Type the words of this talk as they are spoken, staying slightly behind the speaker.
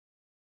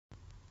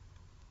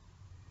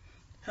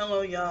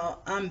Hello,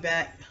 y'all. I'm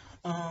back.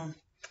 Um,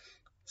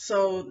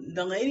 so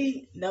the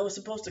lady that was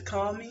supposed to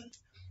call me,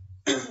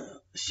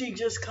 she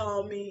just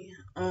called me.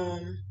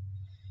 And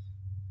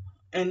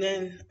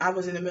then I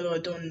was in the middle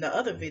of doing the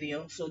other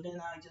video, so then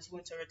I just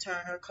went to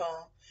return her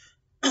call.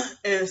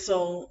 And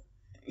so,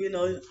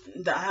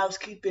 the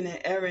housekeeping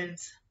and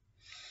errands.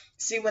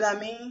 See what I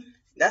mean?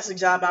 That's a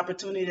job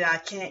opportunity that I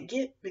can't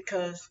get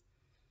because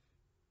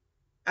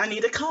I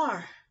need a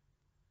car.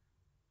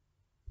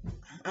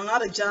 A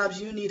lot of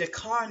jobs you need a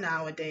car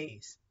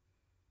nowadays.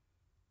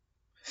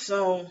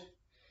 So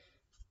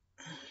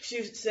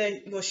she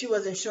said, well, she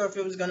wasn't sure if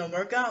it was going to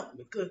work out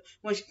because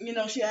when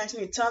she asked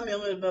me, tell me a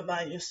little bit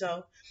about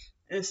yourself.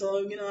 And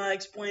so, I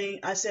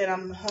explained, I said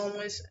I'm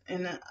homeless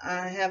and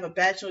I have a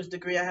bachelor's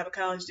degree. I have a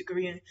college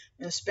degree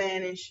in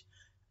Spanish,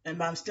 but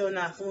I'm still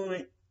not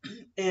fluent.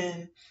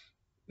 And,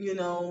 you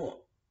know,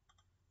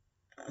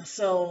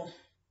 so,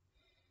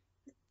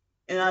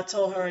 and I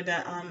told her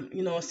that I'm,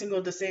 a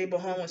single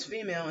disabled homeless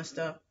female and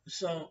stuff.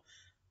 So,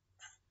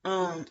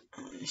 um,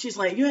 she's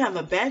like, you have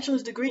a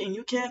bachelor's degree and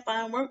you can't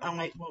find work? I'm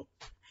like,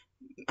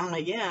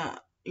 yeah,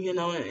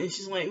 and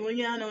she's like, well,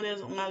 yeah, I know there's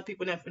a lot of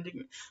people in that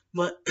predicament,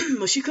 but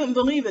but she couldn't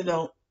believe it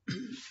though.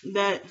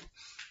 That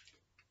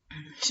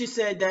she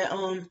said that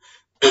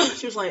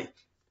she was like,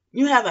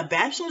 you have a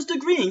bachelor's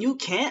degree and you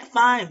can't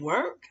find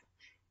work,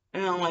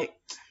 and I'm like,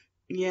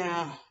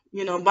 yeah,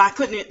 but I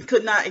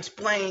could not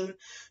explain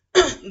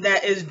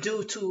that is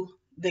due to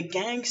the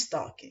gang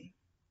stalking,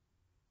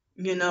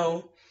 you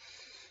know.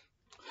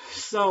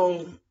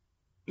 So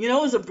it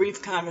was a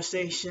brief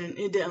conversation.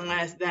 It didn't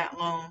last that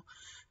long,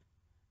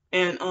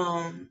 and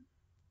Um,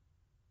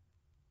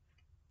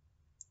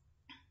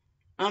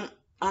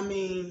 I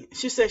mean,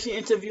 she said she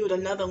interviewed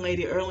another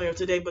lady earlier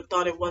today, but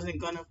thought it wasn't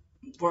gonna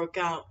work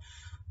out.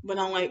 But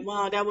I'm like,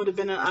 wow, that would have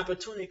been an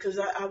opportunity because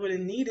I would have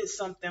needed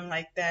something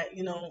like that.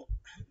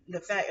 The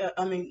fact,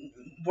 I mean,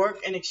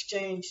 work in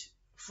exchange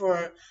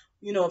for,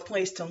 a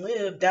place to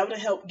live, that would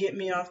have helped get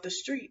me off the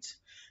streets.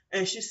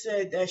 And she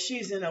said that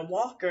she's in a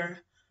walker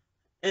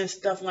and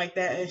stuff like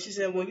that. And she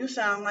said, well, you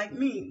sound like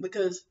me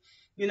because,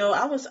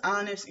 I was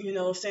honest,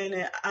 saying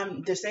that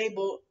I'm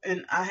disabled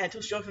and I had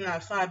two strokes when I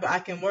was five, but I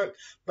can work,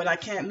 but I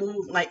can't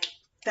move like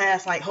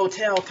fast, like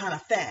hotel kind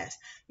of fast,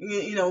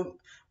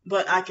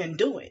 but I can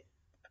do it.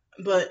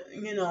 But, I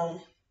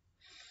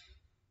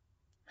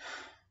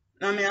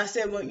mean, I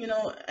said,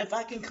 well, if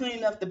I can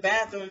clean up the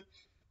bathroom,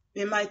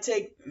 it might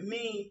take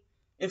me,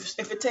 if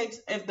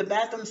the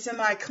bathroom's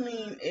semi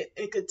clean,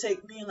 it could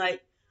take me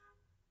like,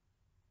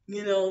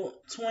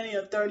 20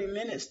 or 30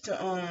 minutes to,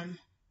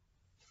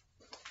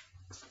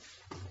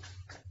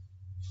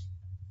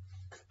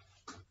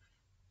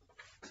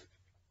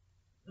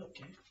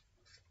 okay.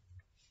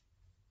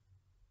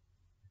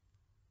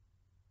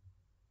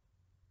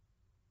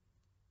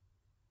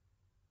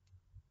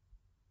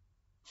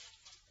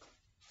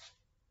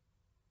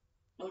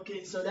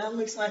 Okay, so that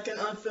looks like an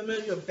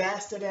unfamiliar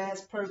bastard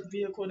ass perk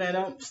vehicle that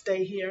don't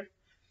stay here,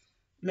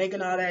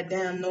 making all that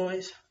damn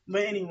noise.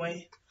 But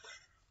anyway,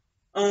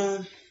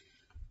 um,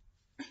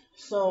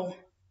 so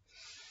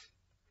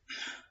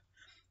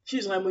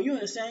she's like, well, you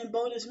in the same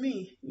boat as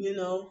me,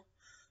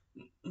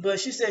 But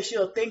she said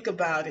she'll think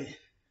about it.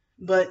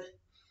 But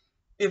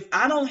if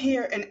I don't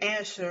hear an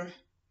answer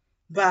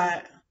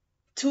by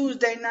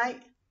Tuesday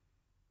night,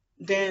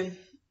 then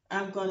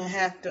I'm gonna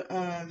have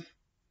to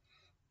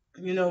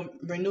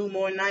renew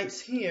more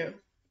nights here.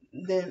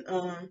 Then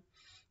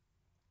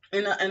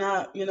and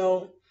I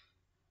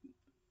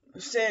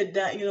said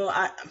that you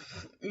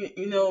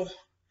know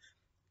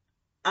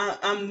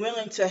I'm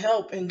willing to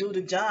help and do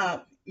the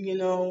job,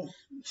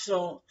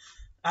 So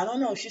I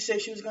don't know. She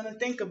said she was gonna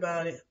think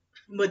about it,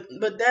 but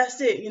that's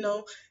it.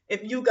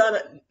 If you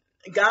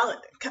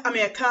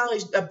a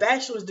college, a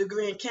bachelor's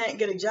degree and can't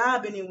get a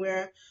job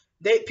anywhere,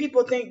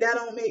 people think that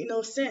don't make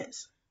no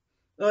sense.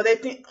 Or they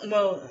think,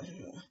 well,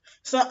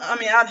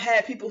 I've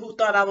had people who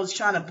thought I was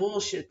trying to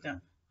bullshit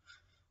them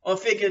or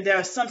figured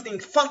there's something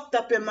fucked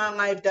up in my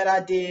life that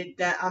I did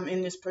that I'm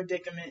in this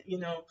predicament.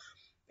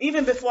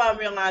 Even before I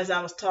realized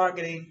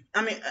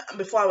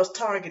before I was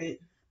targeted,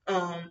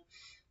 um,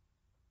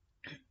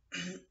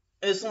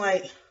 it's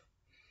like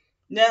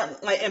now,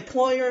 like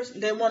employers,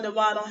 they wonder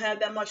why I don't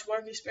have that much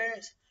work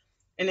experience,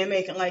 and they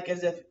make it like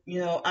as if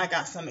I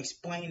got some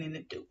explaining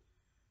to do.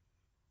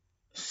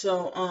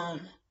 So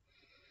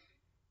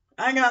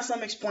I got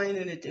some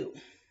explaining to do,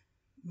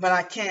 but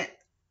I can't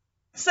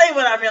say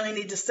what I really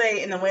need to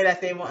say in a way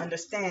that they will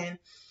understand.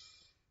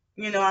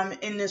 I'm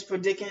in this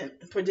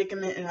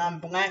predicament and I'm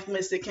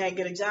blacklisted, can't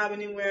get a job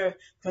anywhere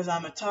because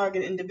I'm a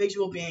target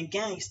individual being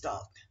gang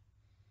stalked.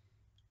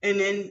 And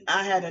then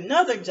I had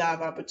another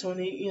job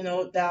opportunity,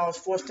 that I was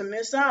forced to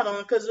miss out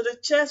on because of the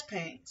chest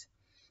pains.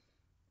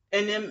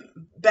 And then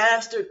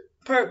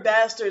perp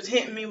bastards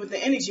hitting me with the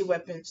energy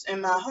weapons in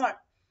my heart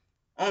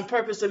on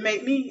purpose to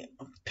make me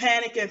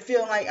panic and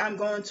feel like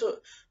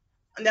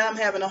that I'm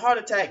having a heart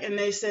attack. And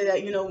they say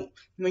that,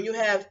 when you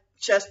have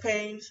chest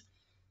pains,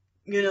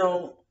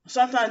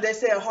 sometimes they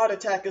say a heart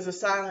attack is a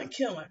silent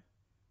killer.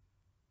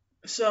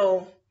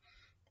 So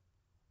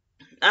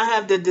I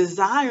have the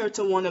desire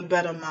to want to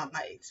better my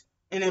life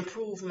and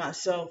improve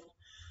myself,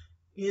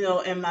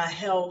 and my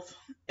health,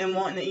 and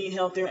wanting to eat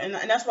healthier. And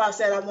that's why I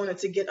said I wanted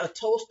to get a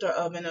toaster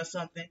oven or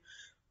something,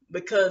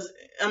 because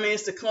I mean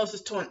it's the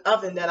closest to an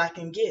oven that I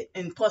can get,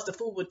 and plus the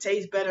food would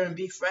taste better and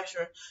be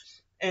fresher.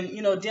 And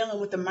dealing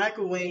with the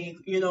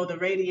microwave, the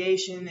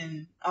radiation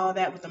and all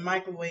that with the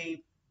microwave,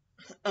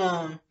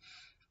 um,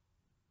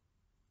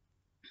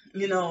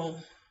 you know,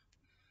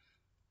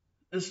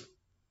 it's,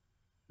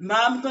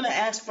 I'm gonna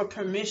ask for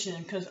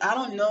permission because I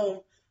don't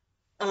know.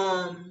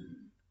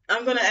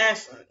 I'm gonna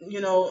ask,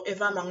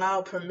 if I'm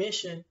allowed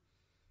permission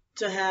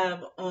to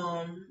have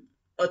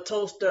a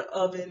toaster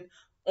oven,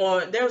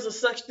 or there's a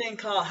such thing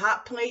called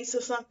hot plates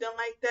or something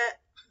like that.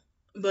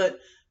 But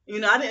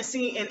I didn't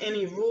see in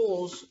any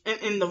rules.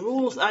 In the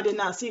rules, I did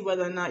not see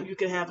whether or not you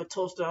could have a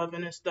toaster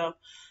oven and stuff.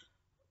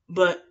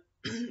 But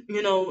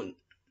you know,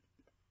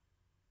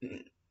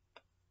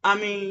 I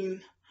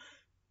mean,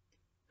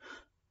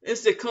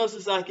 it's the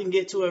closest I can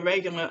get to a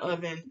regular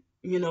oven.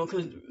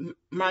 Because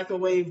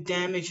microwave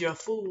damage your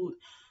food.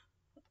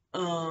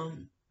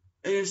 And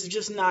it's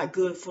just not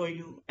good for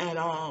you at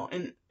all.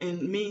 And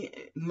me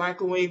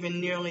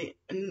microwaving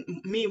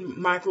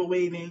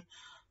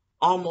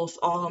almost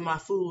all of my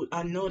food,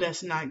 I know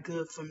that's not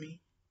good for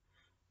me.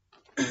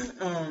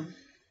 um,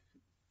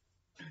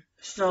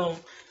 so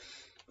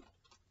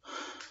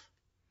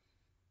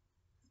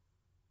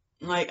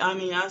like I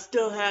mean, I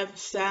still have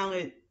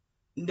salad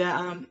that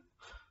I'm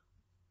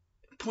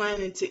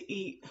planning to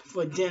eat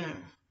for dinner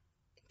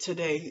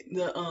today.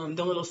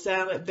 The little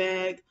salad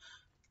bag,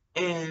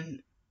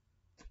 and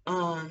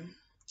um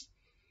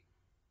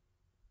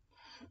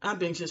I've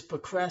been just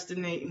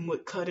procrastinating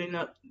with cutting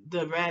up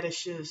the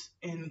radishes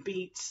and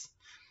beets,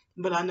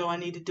 but I know I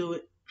need to do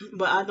it.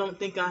 But I don't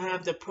think I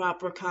have the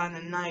proper kind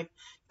of knife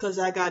because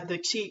I got the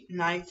cheap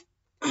knife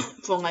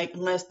for like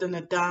less than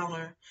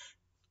 $1,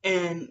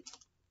 and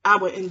I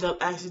would end up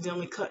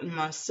accidentally cutting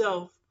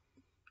myself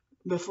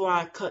before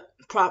I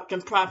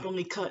can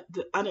properly cut.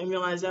 I didn't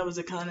realize that was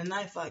the kind of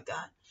knife I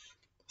got,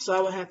 so I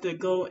would have to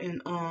go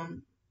and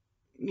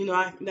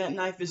that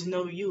knife is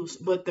no use.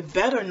 But the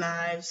better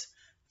knives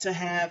to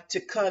have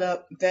to cut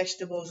up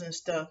vegetables and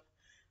stuff,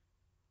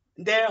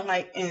 they're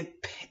like in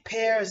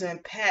pairs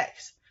and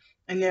packs,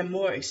 and they're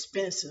more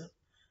expensive.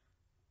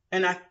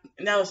 And that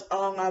was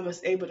all I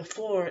was able to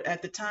afford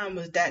at the time,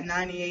 was that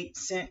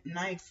 98-cent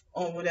knife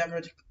or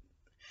whatever.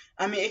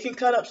 I mean, it can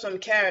cut up some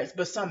carrots,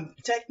 but some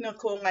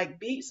technical like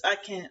beets, I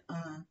can't.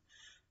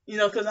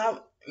 Because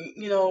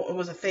it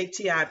was a fake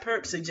T.I.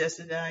 Perk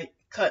suggested that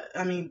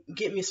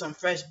get me some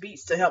fresh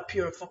beets to help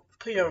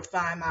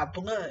purify my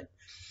blood.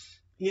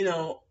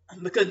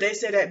 Because they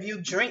say that if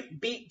you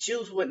drink beet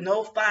juice with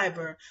no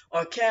fiber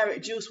or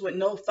carrot juice with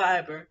no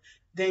fiber,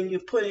 then you're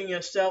putting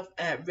yourself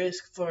at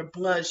risk for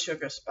blood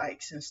sugar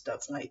spikes and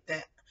stuff like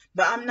that.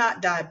 But I'm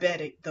not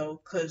diabetic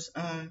though, because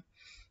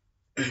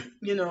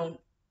you know,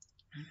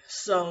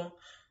 so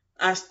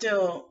I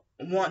still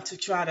want to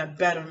try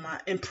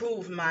to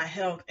improve my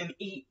health and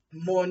eat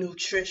more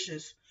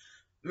nutritious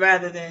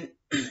rather than,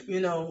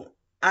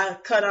 I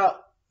cut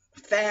out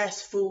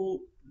fast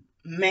food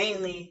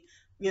mainly,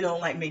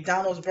 like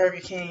McDonald's, Burger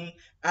King.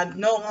 I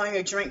no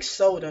longer drink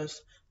sodas,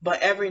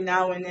 but every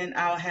now and then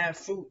I'll have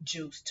fruit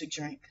juice to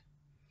drink.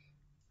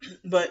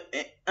 But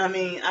I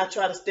mean, I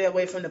try to stay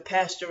away from the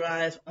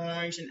pasteurized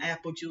orange and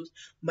apple juice,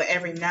 but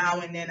every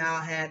now and then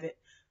I'll have it.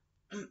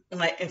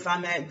 Like if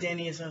I'm at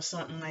Denny's or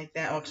something like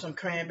that, or some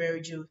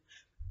cranberry juice.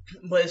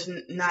 But it's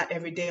not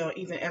every day or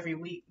even every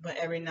week, but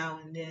every now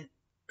and then.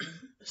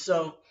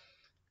 So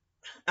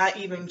I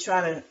even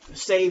try to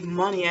save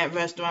money at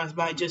restaurants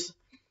by just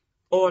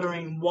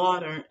ordering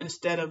water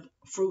instead of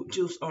fruit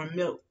juice or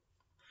milk.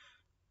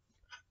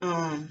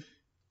 Um,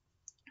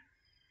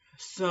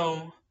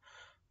 so,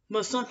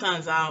 but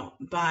sometimes I'll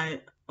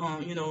buy,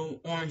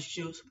 orange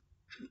juice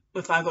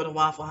if I go to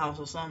Waffle House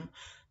or something.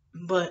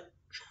 But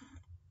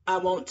I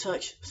won't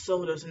touch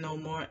sodas no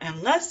more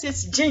unless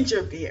it's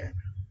ginger beer.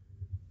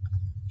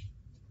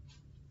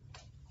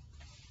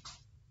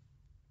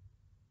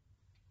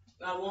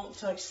 I won't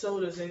touch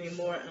sodas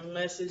anymore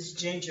unless it's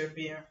ginger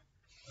beer.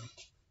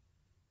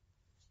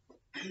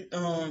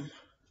 Um,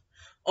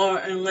 or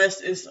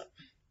unless it's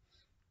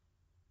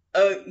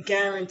a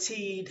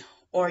guaranteed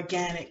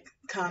organic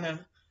kind of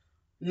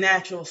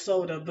natural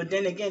soda. But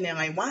then again, they're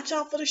like, watch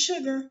out for the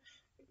sugar.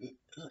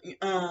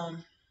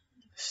 Um,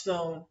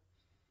 so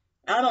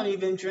I don't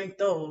even drink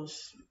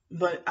those.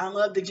 But I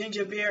love the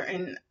ginger beer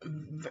and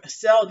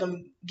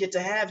seldom get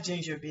to have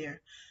ginger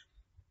beer.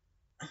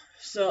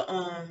 So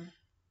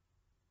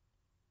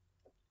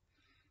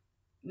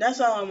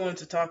that's all I wanted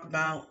to talk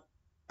about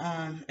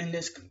in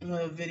this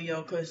little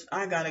video, because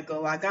I gotta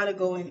go. I gotta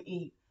go and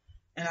eat,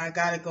 and I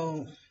gotta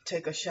go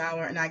take a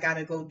shower, and I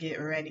gotta go get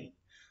ready.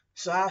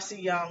 So I'll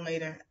see y'all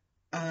later.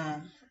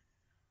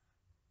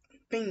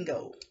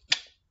 Bingo.